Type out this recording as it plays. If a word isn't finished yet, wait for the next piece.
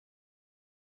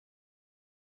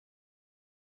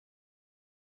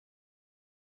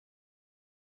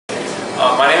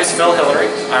is Phil Hillary.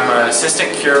 I'm an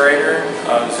assistant curator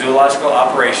of zoological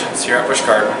operations here at Busch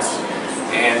Gardens.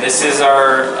 And this is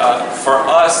our, for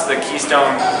us, the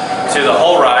keystone to the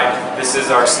whole ride. This is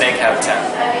our snake habitat.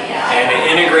 And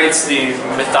it integrates the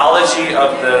mythology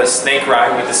of the snake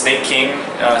ride with the Snake King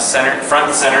front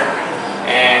and center.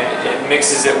 And it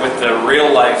mixes it with the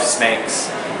real life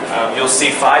snakes. You'll see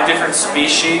 5 different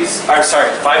species, or sorry,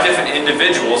 5 different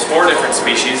individuals, 4 different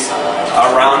species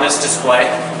around this display.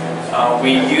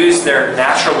 We use their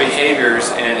natural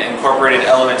behaviors and incorporated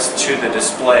elements to the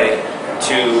display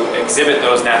to exhibit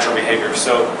those natural behaviors.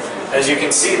 So as you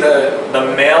can see,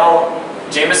 the male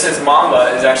Jameson's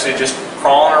mamba is actually just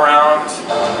crawling around.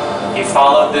 He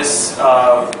followed this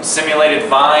simulated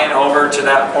vine over to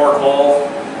that porthole,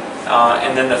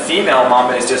 and then the female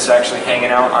mamba is just actually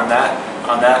hanging out on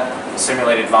that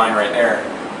simulated vine right there.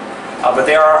 But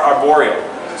they are arboreal,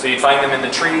 so you find them in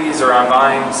the trees or on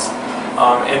vines.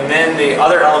 And then the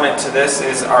other element to this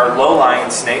is our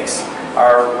low-lying snakes,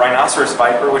 our rhinoceros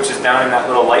viper, which is down in that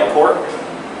little light port,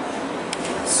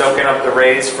 soaking up the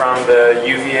rays from the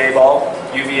UVB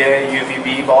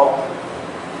bulb.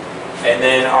 And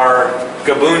then our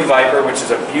gaboon viper, which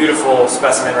is a beautiful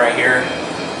specimen right here,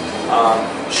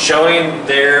 showing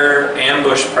their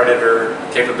ambush predator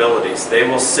capabilities. They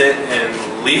will sit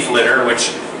in leaf litter,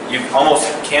 which you almost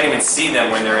can't even see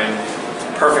them when they're in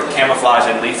perfect camouflage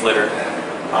and leaf litter,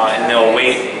 and they'll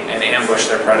wait and ambush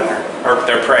their predator, or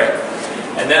their prey.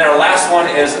 And then our last one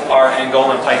is our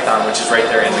Angolan python, which is right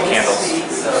there in the candles.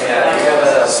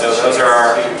 So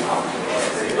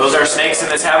those are snakes in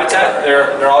this habitat.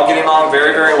 They're all getting along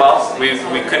very, very well. We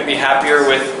couldn't be happier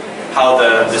with how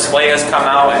the display has come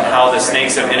out and how the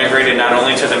snakes have integrated not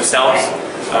only to themselves,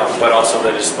 but also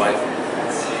the display.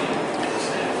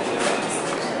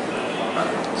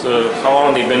 So how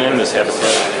long have they been in this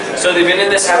habitat? So they've been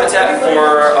in this habitat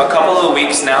for a couple of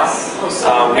weeks now.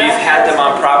 We've had them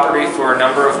on property for a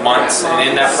number of months, and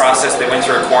in that process they went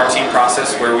through a quarantine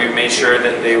process where we made sure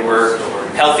that they were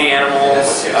healthy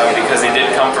animals, because they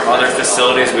did come from other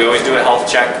facilities. We always do a health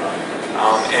check.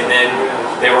 And then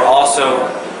they were also,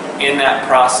 in that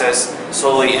process,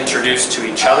 slowly introduced to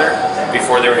each other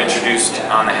before they were introduced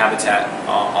on the habitat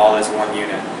all as one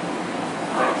unit.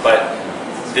 But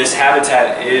this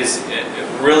habitat is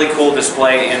a really cool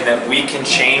display in that we can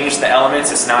change the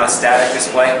elements. It's not a static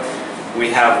display.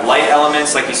 We have light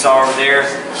elements like you saw over there,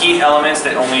 heat elements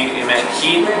that only emit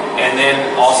heat, and then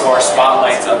also our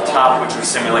spotlights up top, which would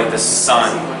simulate the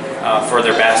sun for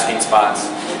their basking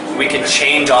spots. We can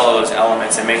change all of those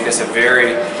elements and make this a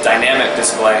very dynamic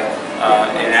display,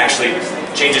 and actually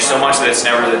change it so much that it's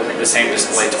never the same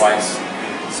display twice.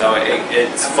 So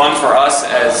it's fun for us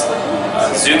as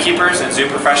zookeepers and zoo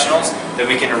professionals that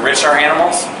we can enrich our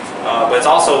animals, but it's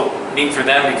also neat for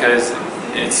them because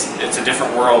it's a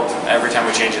different world every time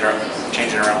we change it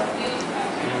around.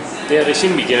 Yeah, they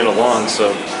seem to be getting along.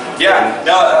 So yeah,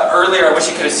 no, earlier I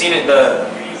wish you could have seen it. The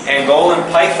Angolan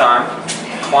python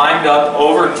climbed up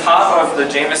over top of the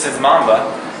Jameson's mamba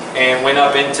and went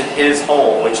up into his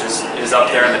hole, which is up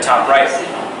there in the top right.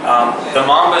 The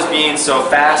mambas being so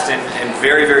fast and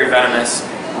very, very venomous,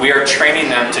 we are training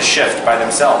them to shift by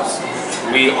themselves.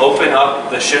 We open up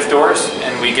the shift doors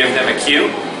and we give them a cue,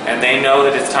 and they know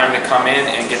that it's time to come in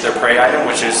and get their prey item,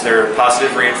 which is their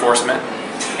positive reinforcement.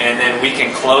 And then we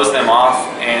can close them off,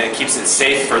 and it keeps it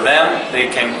safe for them. They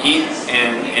can eat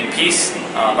in peace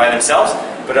by themselves,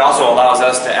 but it also allows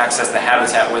us to access the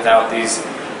habitat without these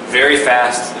very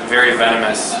fast, very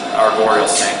venomous arboreal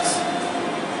snakes.